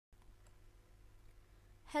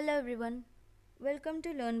Hello everyone, welcome to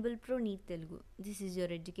Learnablepro Neet Telugu. This is your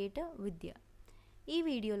educator Vidya. ఈ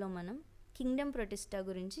వీడియోలో మనం Kingdom Protista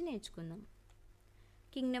గురించి నేర్చుకుందాం.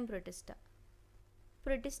 కింగ్డమ్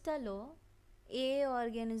ప్రొటిస్టాలో ఏ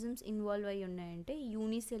ఆర్గానిజమ్స్ ఇన్వాల్వ్ అయి ఉన్నాయంటే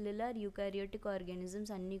యూనిసెల్యులర్ యూకారియోటిక్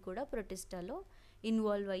ఆర్గానిజమ్స్ అన్నీ కూడా ప్రొటిస్టాలో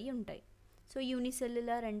ఇన్వాల్వ్ అయి ఉంటాయి. సో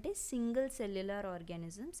యూనిసెల్యులర్ అంటే single cellular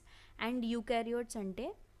organisms and eukaryotes అంటే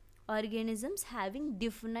ఆర్గానిజమ్స్ హ్యావింగ్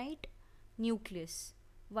డిఫినైట్ న్యూక్లియస్,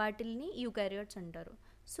 వాటిల్ని యూకారియోట్స్ అంటారు.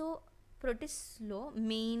 సో ప్రొటిస్ట్లో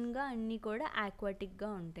మెయిన్గా అన్నీ కూడా ఆక్వాటిక్గా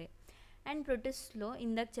ఉంటాయి. అండ్ ప్రొటిస్ట్లో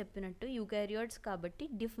ఇందాక చెప్పినట్టు యూకారియోట్స్ కాబట్టి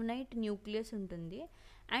డిఫినైట్ న్యూక్లియస్ ఉంటుంది.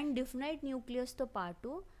 అండ్ డిఫినైట్ న్యూక్లియస్తో పాటు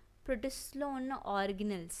ప్రొటిస్ట్లో ఉన్న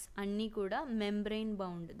ఆర్గనెల్స్ అన్నీ కూడా మెంబ్రెయిన్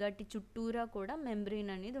బౌండ్, వాటి చుట్టూరా కూడా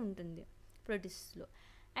మెంబ్రెయిన్ అనేది ఉంటుంది ప్రొటిస్ట్లో.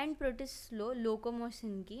 అండ్ ప్రొటిస్ట్లో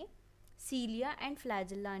లోకోమోషన్కి సీలియా అండ్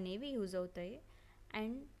ఫ్లాజెల్లా అనేవి యూజ్ అవుతాయి.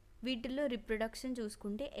 అండ్ వీటిల్లో రిప్రొడక్షన్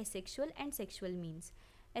చూసుకుంటే asexual and sexual means.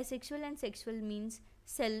 Asexual and sexual means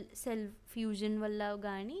cell fusion వల్ల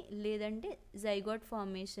కానీ లేదంటే జైగోట్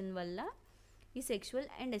ఫార్మేషన్ వల్ల ఈ సెక్షువల్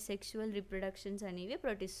అండ్ ఎసెక్షువల్ రిప్రొడక్షన్స్ అనేవి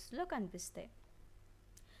ప్రొటిస్ట్లో కనిపిస్తాయి.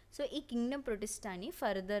 సో ఈ కింగ్డమ్ ప్రొటిస్టాని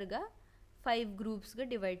ఫర్దర్గా 5 గ్రూప్స్గా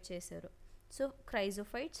డివైడ్ చేశారు. So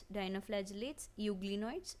chrysophytes, dinoflagellates,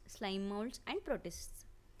 euglenoids, slime moulds and ప్రొటిస్ట్స్.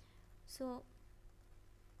 So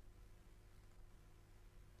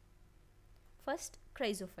first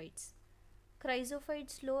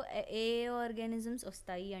క్రైజోఫైట్స్లో A organisms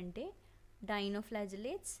వస్తాయి అంటే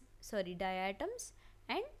diatoms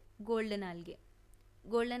and golden algae.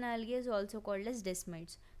 Golden algae is also called as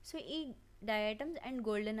డెస్మైడ్స్. So ఈ డయాటమ్స్ అండ్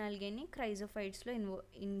గోల్డెన్ ఆల్గేని క్రైజోఫైట్స్లో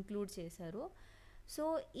ఇంక్లూడ్ చేశారు. So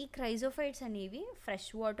ఈ క్రైజోఫైట్స్ అనేవి fresh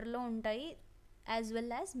వాటర్లో ఉంటాయి, యాజ్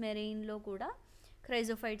వెల్ యాజ్ మెరెయిన్లో కూడా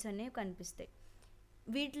chrysophytes అనేవి కనిపిస్తాయి.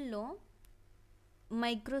 వీటిల్లో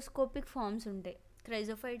మైక్రోస్కోపిక్ ఫామ్స్ ఉంటాయి.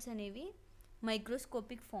 క్రైజోఫైట్స్ అనేవి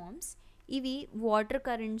మైక్రోస్కోపిక్ ఫామ్స్, ఇవి వాటర్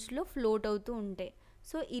కరెంట్స్లో ఫ్లోట్ అవుతూ ఉంటాయి.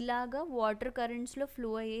 సో ఇలాగా వాటర్ కరెంట్స్లో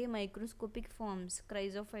ఫ్లో అయ్యే మైక్రోస్కోపిక్ ఫామ్స్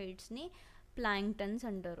క్రైజోఫైట్స్ని ప్లాంక్టన్స్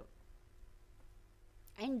అంటారు.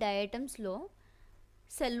 అండ్ డయాటమ్స్లో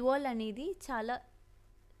సెల్ వాల్ అనేది చాలా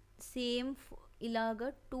సేమ్ ఇలాగా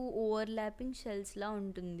 2 ఓవర్లాపింగ్ షెల్స్లా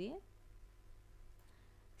ఉంటుంది.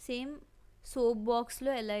 సేమ్ సోప్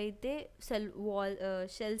బాక్స్లో ఎలా అయితే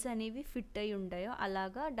షెల్స్ అనేవి ఫిట్ అయి ఉంటాయో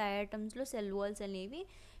అలాగా డయాటమ్స్లో సెల్ వాల్స్ అనేవి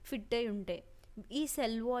ఫిట్ అయి ఉంటాయి. ఈ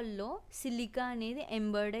సెల్ వాల్లో సిలికా అనేది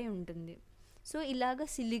ఎంబర్డ్ అయి ఉంటుంది. సో ఇలాగ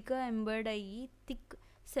సిలికా ఎంబర్డ్ అయ్యి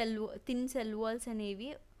థిన్ సెల్ వాల్స్ అనేవి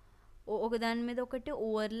ఒకదాని మీద ఒకటి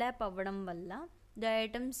ఓవర్లాప్ అవ్వడం వల్ల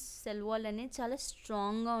డయాటమ్స్ సెల్ వాల్ అనేది చాలా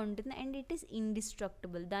స్ట్రాంగ్గా ఉంటుంది అండ్ ఇట్ ఈస్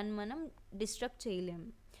ఇండిస్ట్రక్టబుల్, దాన్ని మనం డిస్ట్రక్ట్ చేయలేము.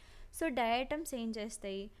 సో డయాటమ్స్ ఏం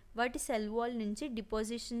చేస్తాయి, వాటి సెల్ వాల్ నుంచి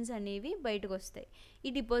డిపాజిషన్స్ అనేవి బయటకు వస్తాయి. ఈ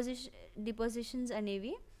డిపాజిషన్స్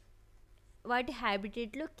అనేవి వాటి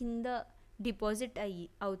హ్యాబిటేట్లో కింద డిపాజిట్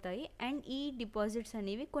అవుతాయి. అండ్ ఈ డిపాజిట్స్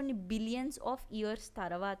అనేవి కొన్ని బిలియన్స్ ఆఫ్ ఇయర్స్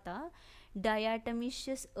తర్వాత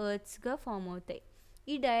డయాటమిషియస్ ఎర్త్స్గా ఫామ్ అవుతాయి.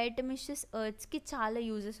 ఈ డయాటమిషియస్ ఎర్త్స్కి చాలా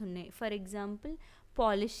యూజెస్ ఉన్నాయి. ఫర్ ఎగ్జాంపుల్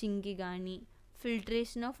పాలిషింగ్కి కానీ,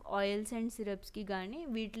 ఫిల్టరేషన్ ఆఫ్ ఆయిల్స్ అండ్ సిరప్స్కి కానీ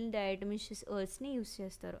వీటిని డయాటమిషియస్ ఎర్త్స్ని యూజ్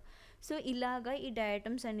చేస్తారు. సో ఇలాగా ఈ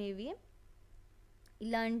డయాటమ్స్ అనేవి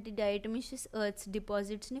ఇలాంటి డయాటమిషియస్ ఎర్త్స్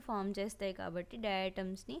డిపాజిట్స్ని ఫామ్ చేస్తాయి కాబట్టి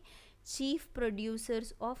డయాటమ్స్ని చీఫ్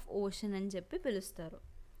ప్రొడ్యూసర్స్ ఆఫ్ ఓషన్ అని చెప్పి పిలుస్తారు.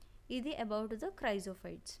 ఇది about the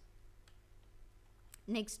chrysophytes.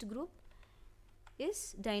 Next group is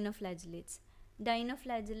dinoflagellates.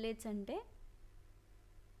 Dinoflagellates అంటే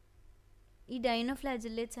ఈ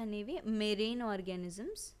డైనోఫ్లాజిలేట్స్ అనేవి మెరెయిన్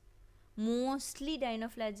ఆర్గానిజమ్స్. మోస్ట్లీ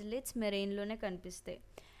డైనోఫ్లాజిలేట్స్ మెరెయిన్లోనే కనిపిస్తాయి.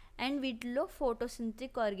 అండ్ వీటిలో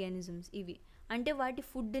ఫోటోసింథటిక్ ఆర్గానిజమ్స్ ఇవి, అంటే వాటి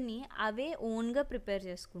ఫుడ్ని అవే ఓన్గా ప్రిపేర్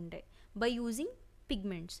చేసుకుంటాయి బై యూజింగ్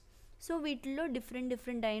పిగ్మెంట్స్. సో వీటిల్లో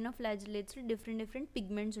డిఫరెంట్ డైనోఫ్లాజిలేట్స్లో డిఫరెంట్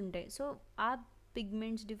పిగ్మెంట్స్ ఉంటాయి. సో ఆ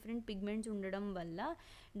డిఫరెంట్ పిగ్మెంట్స్ ఉండడం వల్ల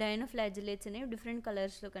డైనోఫ్లాజిలేట్స్ అనేవి డిఫరెంట్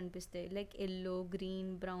కలర్స్లో కనిపిస్తాయి. Like yellow,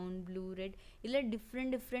 green, brown, blue, red, ఇలా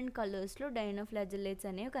డిఫరెంట్ కలర్స్లో డైనోఫ్లాజిలేట్స్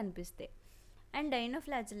అనేవి కనిపిస్తాయి. అండ్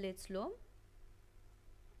డైనోఫ్లాజిలేట్స్లో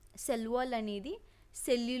సెల్ వాల్ అనేది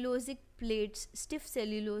సెల్యులోజిక్ ప్లేట్స్, స్టిఫ్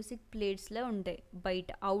సెల్యులోజిక్ ప్లేట్స్లో ఉంటాయి. బయట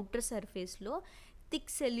అవుటర్ సర్ఫేస్లో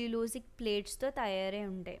థిక్ సెల్యులోజిక్ ప్లేట్స్తో తయారై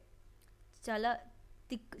ఉంటాయి. చాలా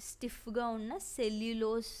స్టిఫ్గా ఉన్న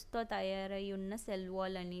సెల్యులోస్తో తయారై ఉన్న సెల్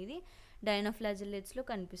వాల్ అనేది డైనోఫ్లాజిలేట్స్లో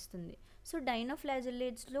కనిపిస్తుంది. సో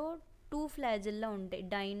డైనోఫ్లాజిలేట్స్లో 2 ఫ్లాజెల్లా ఉంటాయి.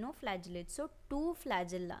 Dinoflagellates, so 2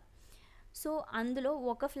 flagella. సో అందులో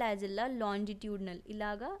ఒక ఫ్లాజెల్లా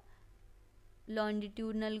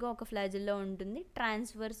లాంజిట్యూడ్నల్గా ఒక ఫ్లాజెల్లా ఉంటుంది,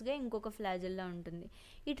 ట్రాన్స్వర్స్గా ఇంకొక ఫ్లాజెల్లా ఉంటుంది.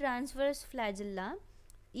 ఈ ట్రాన్స్వర్స్ ఫ్లాజెల్లా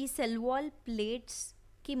ఈ సెల్ వాల్ ప్లేట్స్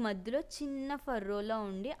కి మధ్యలో చిన్న ఫర్రోలా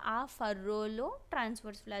ఉండి ఆ ఫర్రోలో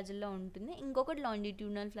ట్రాన్స్వర్స్ ఫ్లాజిల్లా ఉంటుంది, ఇంకొకటి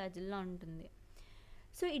లాంజిట్యూడినల్ ఫ్లాజిల్లా ఉంటుంది.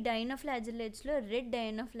 సో ఈ డైనోఫ్లాజిల్లేట్స్లో రెడ్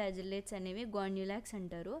డైనోఫ్లాజిల్లేట్స్ అనేవి గ్వాన్యులాక్స్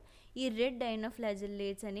అంటారు. ఈ రెడ్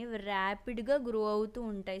డైనోఫ్లాజిల్లేట్స్ అనేవి ర్యాపిడ్గా గ్రో అవుతూ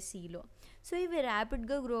ఉంటాయి సీలో. సో ఇవి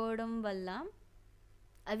ర్యాపిడ్గా గ్రో అవడం వల్ల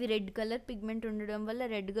అవి రెడ్ కలర్ పిగ్మెంట్ ఉండడం వల్ల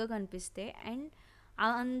రెడ్గా కనిపిస్తాయి. అండ్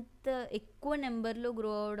అంత ఎక్కువ నెంబర్లో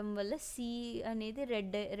గ్రో అవడం వల్ల సీ అనేది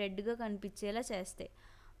రెడ్గా కనిపించేలా చేస్తాయి.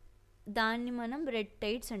 దాన్ని మనం రెడ్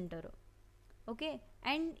టైడ్స్ అంటారు. ఓకే.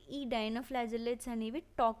 అండ్ ఈ డైనోఫ్లాజిల్లేట్స్ అనేవి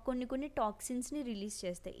కొన్ని టాక్సిన్స్ని రిలీజ్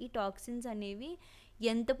చేస్తాయి. ఈ టాక్సిన్స్ అనేవి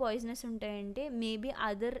ఎంత పాయిజనస్ ఉంటాయంటే మేబీ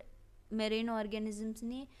అదర్ మెరైన్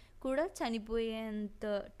ఆర్గానిజమ్స్ని కూడా చనిపోయేంత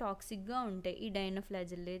టాక్సిక్గా ఉంటాయి ఈ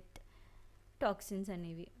డైనోఫ్లాజిల్లేట్ టాక్సిన్స్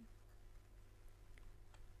అనేవి.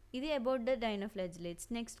 ఇది about the డైనోఫ్లాజిల్లేట్స్.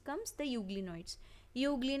 Next comes the euglenoids.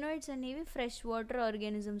 Euglenoids అనేవి fresh water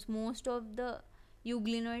organisms. Most of the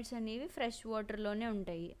euglenoids అనేవి ఫ్రెష్ వాటర్లోనే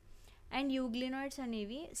ఉంటాయి. అండ్ యూగ్లినాయిడ్స్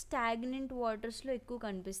అనేవి స్టాగ్నెంట్ వాటర్స్లో ఎక్కువ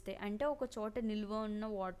కనిపిస్తాయి. అంటే ఒక చోట నిల్వ ఉన్న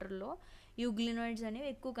వాటర్లో యూగ్లినాయిడ్స్ అనేవి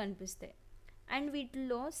ఎక్కువ కనిపిస్తాయి. అండ్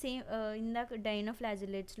వీటిల్లో సేమ్ ఇందాక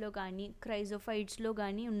డైనోఫ్లాజిల్లేట్స్లో కానీ క్రైజోఫైట్స్లో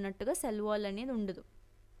కానీ ఉన్నట్టుగా సెల్ వాల్ అనేది ఉండదు.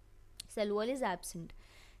 Cell wall is absent.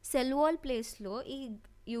 Cell wall ప్లేస్లో ఈ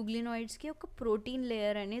యూగ్లినాయిడ్స్కి ఒక ప్రోటీన్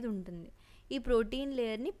లేయర్ అనేది ఉంటుంది. ఈ ప్రోటీన్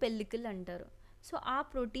లేయర్ని పెల్లికల్ అంటారు. సో ఆ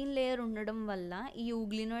ప్రోటీన్ లేయర్ ఉండడం వల్ల ఈ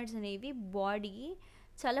యూగ్లినాయిడ్స్ అనేవి బాడీ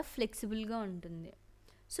చాలా ఫ్లెక్సిబుల్గా ఉంటుంది.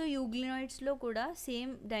 సో యూగ్లినాయిడ్స్లో కూడా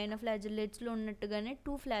సేమ్ డైనోఫ్లాజిల్లేట్స్లో ఉన్నట్టుగానే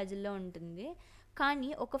 2 ఫ్లాజిల్లా ఉంటుంది, కానీ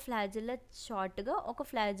ఒక ఫ్లాజిల్లా షార్ట్గా ఒక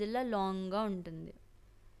ఫ్లాజిల్లా లాంగ్గా ఉంటుంది.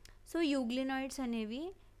 సో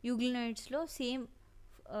యూగ్లినాయిడ్స్లో సేమ్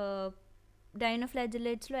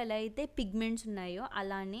డైనోఫ్లాజిల్లేట్స్లో ఎలా అయితే పిగ్మెంట్స్ ఉన్నాయో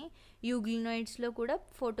అలానే యూగ్లినాయిడ్స్లో కూడా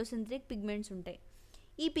ఫోటోసింథటిక్ పిగ్మెంట్స్ ఉంటాయి.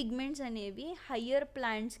 ఈ పిగ్మెంట్స్ అనేవి హయ్యర్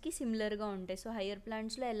ప్లాంట్స్కి సిమిలర్గా ఉంటాయి. సో హయ్యర్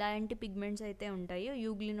ప్లాంట్స్లో ఎలాంటి పిగ్మెంట్స్ అయితే ఉంటాయో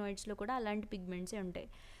యూగ్లినాయిడ్స్లో కూడా అలాంటి పిగ్మెంట్సే ఉంటాయి.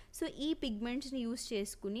 సో ఈ పిగ్మెంట్స్ని యూస్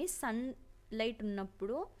చేసుకుని సన్ లైట్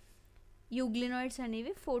ఉన్నప్పుడు యూగ్లినాయిడ్స్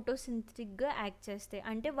అనేవి ఫోటోసింథటిక్గా యాక్ట్ చేస్తాయి.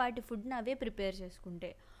 అంటే వాటి ఫుడ్ని అవే ప్రిపేర్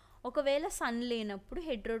చేసుకుంటాయి. ఒకవేళ సన్ లేనప్పుడు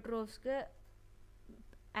హెట్రోట్రోఫ్స్గా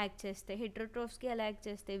యాక్ట్ చేస్తాయి. హెట్రోట్రోఫ్స్కి ఎలా యాక్ట్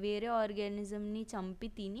చేస్తాయి? వేరే ఆర్గానిజంని చంపి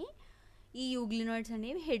తిని ఈ యూగ్లినాయిడ్స్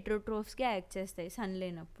అనేవి హెట్రోట్రోఫ్స్కి యాక్ట్ చేస్తాయి సన్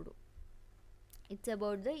లేనప్పుడు. It's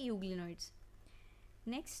about the euglenoids.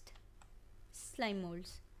 Next slime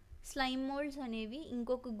moulds. Slime moulds అనేవి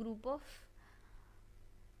ఇంకొక గ్రూప్ ఆఫ్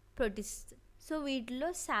ప్రొటిస్ట్. సో వీటిలో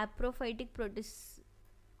సాప్రోఫైటిక్ ప్రొటిస్ట్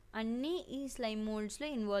అన్నీ ఈ స్లైమ్ మోల్డ్స్లో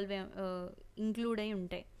ఇంక్లూడ్ అయి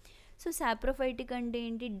ఉంటాయి. సో సాప్రోఫైటిక్ అంటే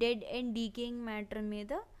ఏంటి? డెడ్ అండ్ డీకేయింగ్ మ్యాటర్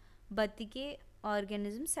మీద బతికే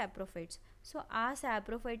ఆర్గానిజం సాప్రోఫైట్స్. సో ఆ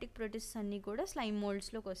సాప్రోఫైటిక్ ప్రొటిస్ట్ అన్నీ కూడా స్లైమ్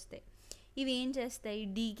మోల్డ్స్లోకి వస్తాయి. ఇవి ఏం చేస్తాయి?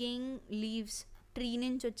 డీకేయింగ్ లీవ్స్, ట్రీ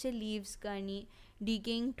నుంచి వచ్చే లీవ్స్ కానీ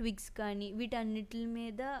డీకేయింగ్ ట్విగ్స్ కానీ వీటన్నిటి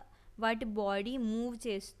మీద వాటి బాడీ మూవ్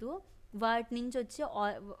చేస్తూ వాటి నుంచి వచ్చే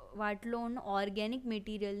వాటిలో ఉన్న ఆర్గానిక్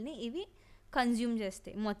మెటీరియల్ని ఇవి కన్జ్యూమ్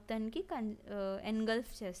చేస్తాయి, మొత్తానికి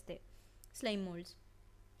ఎన్గల్ఫ్ చేస్తాయి స్లైమ్ మోల్డ్స్.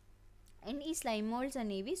 అండ్ ఈ స్లైమ్ మోల్డ్స్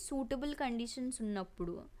అనేవి సూటబుల్ కండిషన్స్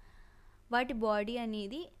ఉన్నప్పుడు వాటి బాడీ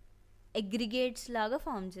అనేది అగ్రిగేట్స్ లాగా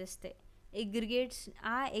ఫామ్ చేస్తాయి.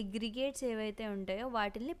 ఆ అగ్రిగేట్స్ ఏవైతే ఉంటాయో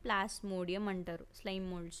వాటిని ప్లాస్మోడియం అంటారు స్లైమ్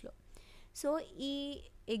మోల్డ్స్లో. సో ఈ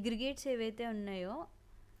అగ్రిగేట్స్ ఏవైతే ఉన్నాయో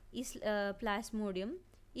ఈ ప్లాస్మోడియం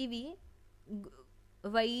ఇవి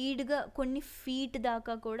వైడ్గా కొన్ని ఫీట్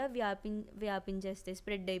దాకా కూడా వ్యాపించేస్తాయి,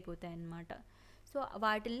 స్ప్రెడ్ అయిపోతాయి అన్నమాట. సో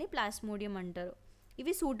వాటిల్ని ప్లాస్మోడియం అంటారు.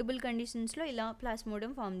 ఇవి సూటబుల్ కండిషన్స్లో ఇలా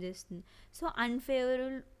ప్లాస్మోడియం ఫామ్ చేస్తుంది. సో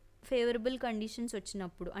ఫేవరబుల్ కండిషన్స్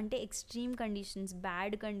వచ్చినప్పుడు, అంటే ఎక్స్ట్రీమ్ కండిషన్స్,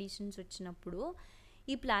 బ్యాడ్ కండిషన్స్ వచ్చినప్పుడు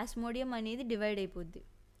ఈ ప్లాస్మోడియం అనేది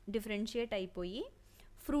డిఫరెన్షియేట్ అయిపోయి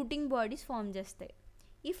ఫ్రూటింగ్ బాడీస్ ఫామ్ చేస్తాయి.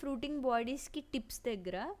 ఈ ఫ్రూటింగ్ బాడీస్కి టిప్స్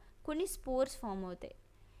దగ్గర కొన్ని స్పోర్స్ ఫామ్ అవుతాయి.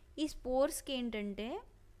 ఈ స్పోర్స్కి ఏంటంటే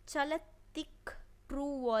చాలా థిక్ ట్రూ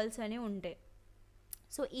వాల్స్ అనేవి ఉంటాయి.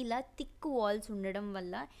 సో ఇలా థిక్ వాల్స్ ఉండడం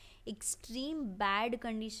వల్ల ఎక్స్ట్రీమ్ బ్యాడ్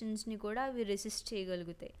కండిషన్స్ని కూడా అవి రెసిస్ట్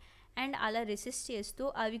చేయగలుగుతాయి. అండ్ అలా రెసిస్ట్ చేస్తూ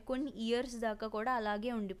అవి కొన్ని ఇయర్స్ దాకా కూడా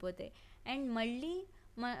అలాగే ఉండిపోతాయి. అండ్ మళ్ళీ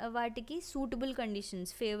వాటికి సూటబుల్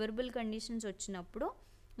కండిషన్స్, ఫేవరబుల్ కండిషన్స్ వచ్చినప్పుడు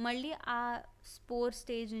మళ్ళీ ఆ స్పోర్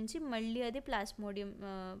స్టేజ్ నుంచి మళ్ళీ అది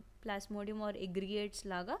ప్లాస్మోడియం ఆర్ అగ్రిగేట్స్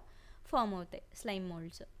లాగా ఫామ్ అవుతాయి స్లైమ్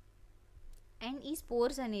మోల్డ్స్. అండ్ ఈ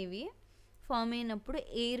స్పోర్స్ అనేవి ఫామ్ అయినప్పుడు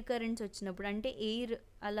ఎయిర్ కరెంట్స్ వచ్చినప్పుడు, అంటే ఎయిర్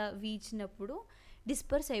అలా వీచినప్పుడు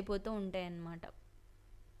డిస్పర్స్ అయిపోతూ ఉంటాయి అన్నమాట.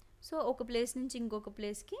 సో ఒక ప్లేస్ నుంచి ఇంకొక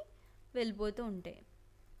ప్లేస్కి వెళ్ళిపోతూ ఉంటాయి.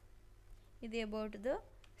 ఇది about the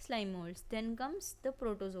slime moulds. Then comes the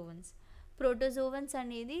protozoans. Protozoans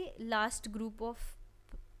అనేది లాస్ట్ గ్రూప్ ఆఫ్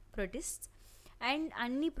ప్రొటిస్ట్స్. అండ్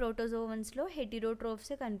అన్ని ప్రోటోజోవన్స్లో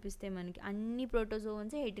హెటిరోట్రోఫ్సే కనిపిస్తాయి మనకి. అన్ని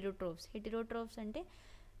ప్రోటోజోవన్స్ హెటిరోట్రోఫ్స్ అంటే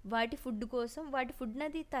వాటి ఫుడ్ కోసం వాటి ఫుడ్ని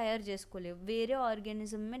అది తయారు చేసుకోలేవు, వేరే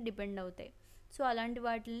ఆర్గానిజం మీద డిపెండ్ అవుతాయి. సో అలాంటి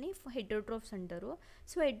వాటిని హెటరోట్రోఫ్స్ అంటారు.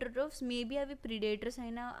 సో హెటరోట్రోఫ్స్ మేబీ అవి ప్రిడేటర్స్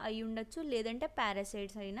అయినా అయి ఉండొచ్చు, లేదంటే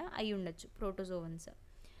పారాసైట్స్ అయినా అయి ఉండొచ్చు ప్రోటోజోవన్స్.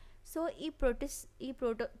 సో ఈ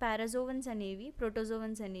ప్రోటోజోవన్స్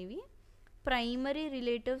అనేవి ప్రైమరీ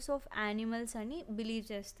రిలేటివ్స్ ఆఫ్ యానిమల్స్ అని బిలీవ్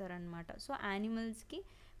చేస్తారనమాట. సో యానిమల్స్కి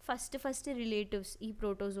ఫస్ట్ రిలేటివ్స్ ఈ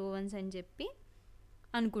ప్రోటోజోవన్స్ అని చెప్పి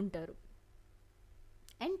అనుకుంటారు.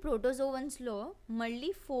 అండ్ ప్రోటోజోవన్స్లో మళ్ళీ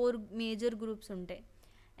 4 మేజర్ గ్రూప్స్ ఉంటాయి.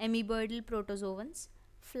 అమీబాయిడల్ protozoans,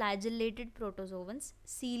 flagellated protozoans,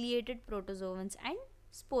 ciliated protozoans and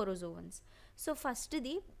స్పోరోజోవన్స్. So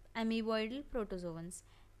ఫస్ట్ది అమీబాయిడల్ ప్రోటోజోవన్స్.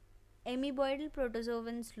 అమీబాయిడల్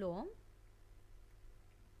ప్రోటోజోవన్స్లో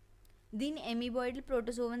దీన్ని అమీబాయిడల్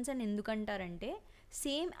ప్రోటోజోవన్స్ అని ఎందుకంటారంటే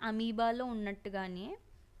సేమ్ అమీబాలో ఉన్నట్టుగానే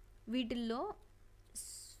వీటిల్లో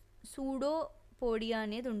సూడోపోడియా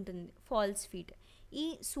అనేది ఉంటుంది, ఫాల్స్ ఫీట్. ఈ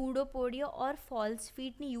సూడోపోడియా ఆర్ ఫాల్స్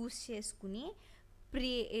ఫీట్ని యూస్ చేసుకుని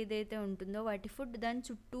ప్రే ఏదైతే ఉంటుందో వాటి ఫుడ్ దాని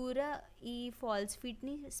చుట్టూరా ఈ ఫాల్స్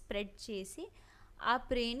ఫీట్ని స్ప్రెడ్ చేసి ఆ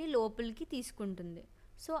ప్రేని లోపలికి తీసుకుంటుంది.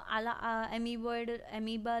 సో అలా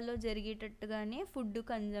అమీబాలో జరిగేటట్టుగానే ఫుడ్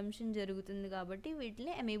కన్జంప్షన్ జరుగుతుంది కాబట్టి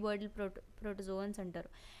వీటిని అమీబాయిడల్ ప్రోటోజోవన్స్ అంటారు.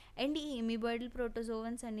 అండ్ ఈ అమీబాయిడల్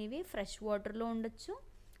ప్రోటోజోవన్స్ అనేవి ఫ్రెష్ వాటర్లో ఉండొచ్చు,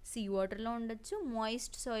 సీ వాటర్లో ఉండొచ్చు,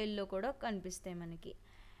 మాయిస్ట్ సాయిల్లో కూడా కనిపిస్తాయి మనకి.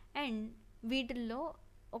 అండ్ వీటిల్లో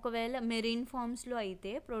ఒకవేళ మెరీన్ ఫామ్స్లో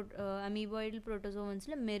అయితే అమీబాయిడల్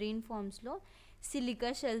ప్రోటోజోవన్స్లో మెరీన్ ఫామ్స్లో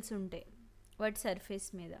సిలికా షెల్స్ ఉంటాయి వాటి సర్ఫేస్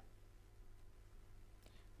మీద.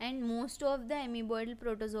 And most of the అమీబాయిడల్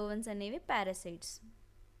protozoans అనేవి పారాసైట్స్,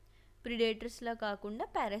 ప్రిడేటర్స్లా కాకుండా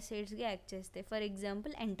పారాసైట్స్గా యాక్ట్ చేస్తాయి. For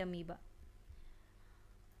example Entamoeba.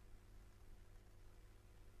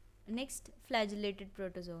 Next ఫ్లాజిల్లేటెడ్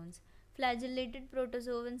protozoans. ఫ్లాజిల్లేటెడ్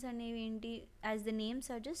protozoans అనేవి ఏంటి, యాజ్ ద నేమ్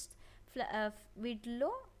సజెస్ట్ వీటిల్లో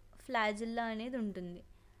ఫ్లాజిల్లా అనేది ఉంటుంది.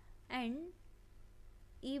 అండ్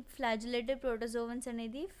ఈ ఫ్లాజిల్లేటెడ్ ప్రోటోజోవన్స్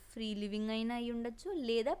అనేది ఫ్రీ లివింగ్ అయినా అయి ఉండొచ్చు,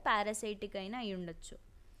 లేదా పారాసైటిక్ అయినా అయి ఉండొచ్చు.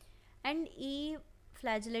 అండ్ ఈ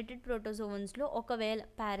ఫ్లాజిలేటెడ్ ప్రోటోజోవన్స్లో ఒకవేళ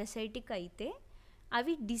పారాసైటిక్ అయితే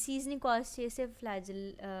అవి డిసీజ్ని కాజ్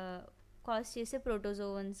చేసే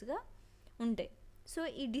ప్రోటోజోవన్స్గా ఉంటాయి. సో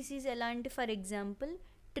ఈ డిసీజ్ ఎలాంటి, ఫర్ ఎగ్జాంపుల్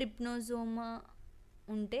ట్రిప్నోజోమా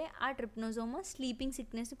ఉంటే ఆ ట్రిప్నోజోమా స్లీపింగ్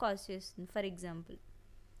సిక్నెస్ని కాజ్ చేస్తుంది ఫర్ ఎగ్జాంపుల్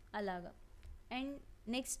అలాగా. అండ్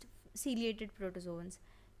నెక్స్ట్ సీలియేటెడ్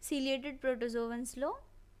ప్రోటోజోవన్స్లో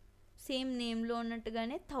సేమ్ నేమ్లో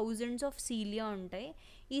ఉన్నట్టుగానే థౌజండ్స్ ఆఫ్ సీలియా ఉంటాయి.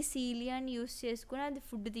 ఈ సీలియాని యూస్ చేసుకుని అది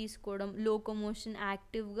ఫుడ్ తీసుకోవడం, లోకోమోషన్,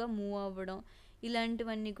 యాక్టివ్గా మూవ్ అవ్వడం,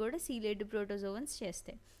 ఇలాంటివన్నీ కూడా సీలియేటెడ్ ప్రోటోజోవన్స్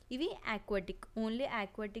చేస్తాయి. ఇవి ఓన్లీ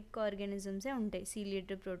ఆక్వాటిక్ ఆర్గానిజమ్సే ఉంటాయి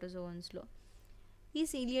సీలియేటెడ్ ప్రోటోజోవన్స్లో. ఈ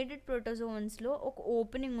సీలియేటెడ్ ప్రోటోజోవన్స్లో ఒక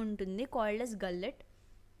ఓపెనింగ్ ఉంటుంది కాల్డ్ అస్ గల్లెట్.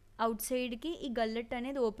 అవుట్ సైడ్కి ఈ గల్లెట్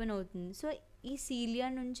అనేది ఓపెన్ అవుతుంది. సో ఈ సీలియా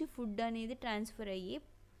నుంచి ఫుడ్ అనేది ట్రాన్స్ఫర్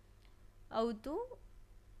అవుతూ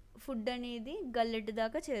ఫుడ్ అనేది గల్లెట్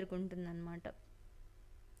దాకా చేరుకుంటుంది అనమాట.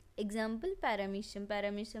 ఎగ్జాంపుల్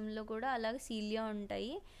పారామీషియంలో కూడా అలాగే సీలియా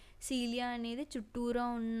ఉంటాయి. సీలియా అనేది చుట్టూరా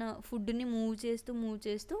ఉన్న ఫుడ్ని మూవ్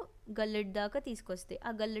చేస్తూ గల్లెట్ దాకా తీసుకొస్తాయి.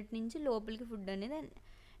 ఆ గల్లెట్ నుంచి లోపలికి ఫుడ్ అనేది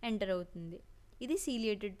ఎంటర్ అవుతుంది. ఇది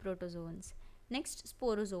సీలియేటెడ్ ప్రోటోజోవన్స్. నెక్స్ట్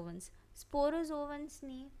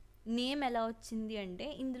స్పోరోజోవన్స్ని నేమ్ ఎలా వచ్చింది అంటే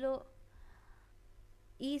ఇందులో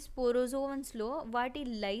ఈ స్పోరోజోవన్స్లో వాటి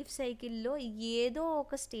లైఫ్ సైకిల్లో ఏదో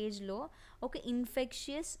ఒక స్టేజ్లో ఒక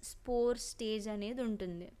ఇన్ఫెక్షియస్ స్పోర్ స్టేజ్ అనేది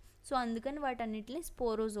ఉంటుంది. సో అందుకని వాటన్నిటిని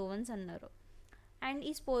స్పోరోజోవన్స్ అన్నారు. అండ్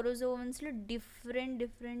ఈ స్పోరోజోవన్స్లో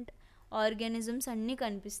డిఫరెంట్ ఆర్గానిజమ్స్ అన్నీ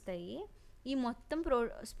కనిపిస్తాయి. ఈ మొత్తం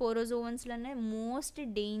స్పోరోజోవన్స్లోనే మోస్ట్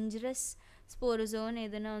డేంజరస్ స్పోరోజోవన్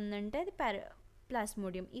ఏదైనా ఉందంటే అది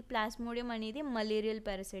ప్లాస్మోడియం. ఈ ప్లాస్మోడియం అనేది మలేరియల్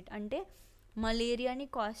పారాసైట్, అంటే మలేరియాని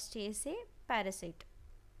కాజ్ చేసే పారాసైట్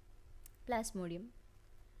ప్లాస్మోడియం.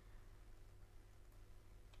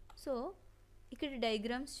 సో ఇక్కడ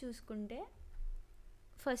డయాగ్రామ్స్ చూసుకుంటే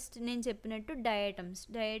ఫస్ట్ నేను చెప్పినట్టు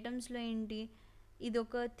డయాటమ్స్లో ఏంటి,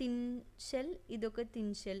 ఇదొక థిన్ షెల్, ఇదొక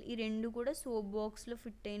థిన్ షెల్, ఈ రెండు కూడా సోప్ బాక్స్లో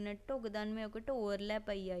ఫిట్ అయినట్టు ఒకదాని మీద ఒకటి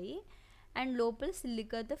ఓవర్లాప్ అయ్యాయి అండ్ లోపల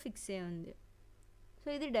సిలికాతో ఫిక్స్ అయి ఉంది. సో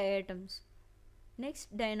ఇది డయాటమ్స్.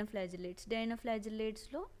 నెక్స్ట్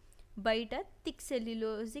డైనోఫ్లాజిల్లేట్స్లో బయట thick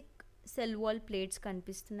cellulosic cell wall plates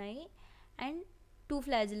కనిపిస్తున్నాయి అండ్ 2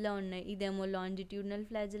 ఫ్లాజిల్లా ఉన్నాయి. ఇదేమో లాంజిట్యూడినల్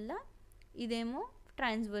ఫ్లాజిల్లా, ఇదేమో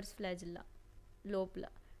ట్రాన్స్వర్స్ ఫ్లాజిల్లా. లోపల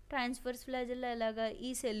ట్రాన్స్వర్స్ ఫ్లాజిల్లా ఎలాగా, ఈ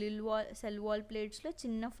సెల్ వాల్ ప్లేట్స్లో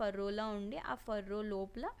చిన్న ఫర్రోలా ఉండి ఆ ఫర్రో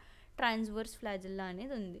లోపల ట్రాన్స్వర్స్ ఫ్లాజిల్లా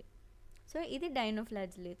అనేది ఉంది. సో ఇది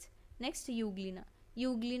డైనోఫ్లాజిలేట్స్. Next euglena.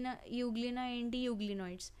 యూగ్లినా ఏంటి?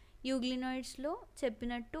 యూగ్లినాయిడ్స్లో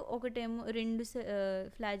చెప్పినట్టు ఒకటేమో 2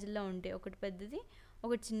 ఫ్లాజిల్లా ఉంటాయి, ఒకటి పెద్దది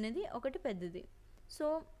ఒకటి చిన్నది ఒకటి పెద్దది.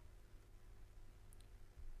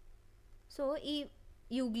 సో ఈ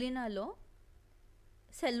యూగ్లినాలో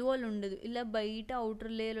సెల్ వాల్ ఉండదు, ఇలా బయట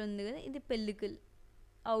అవుటర్ లేయర్ ఉంది కదా, ఇది పెల్లికల్.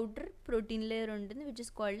 అవుటర్ ప్రోటీన్ లేయర్ ఉంటుంది which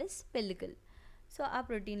is called as పెల్లికల్. So ఆ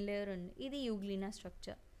ప్రోటీన్ లేయర్ ఉంది, ఇది యూగ్లినా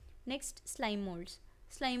స్ట్రక్చర్. నెక్స్ట్ స్లైమ్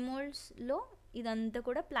మోల్డ్స్లో ఇదంతా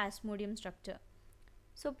కూడా ప్లాస్మోడియం స్ట్రక్చర్.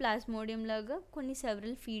 సో ప్లాస్మోడియం లాగా కొన్ని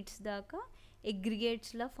సెవరల్ ఫీట్స్ దాకా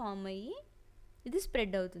ఎగ్రిగేట్స్లా ఫామ్ అయ్యి ఇది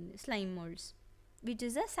స్ప్రెడ్ అవుతుంది, slime moulds which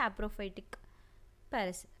is a saprophytic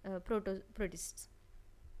protists.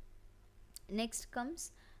 Next comes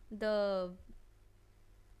the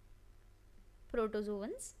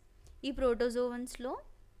protozoans. ఈ ప్రోటోజోవన్స్లో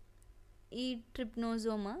ఈ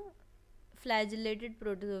ట్రిప్నోజోమా ఫ్లాజిల్లేటెడ్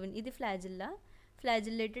ప్రోటోజోవన్, ఇది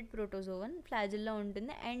ఫ్లాజిల్లేటెడ్ ప్రోటోజోవన్, ఫ్లాజిల్లా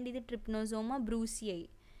ఉంటుంది. అండ్ ఇది ట్రిప్నోజోమా బ్రూసియై.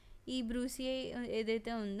 ఈ బ్రూసియై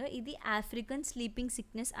ఏదైతే ఉందో ఇది ఆఫ్రికన్ స్లీపింగ్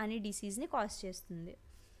సిక్నెస్ అనే డిసీజ్ని కాజ్ చేస్తుంది.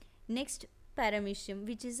 Next paramecium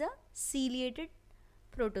which is a ciliated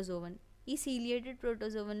protozoan. ఈ సీలియేటెడ్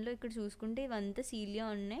ప్రోటోజోవన్లో ఇక్కడ చూసుకుంటే ఇవంతా సీలియా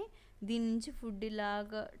ఉన్నాయి, దీని నుంచి ఫుడ్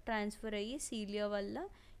ఇలాగా ట్రాన్స్ఫర్ అయ్యి సీలియా వల్ల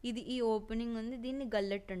ఇది ఈ ఓపెనింగ్ ఉంది, దీన్ని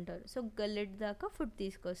గల్లెట్ అంటారు. సో గల్లెట్ దాకా ఫుడ్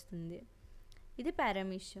తీసుకొస్తుంది, ఇది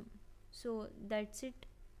paramecium. So that's it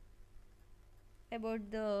about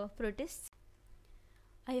the protists.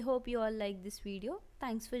 I hope you all like this video.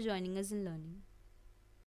 Thanks for joining us in learning.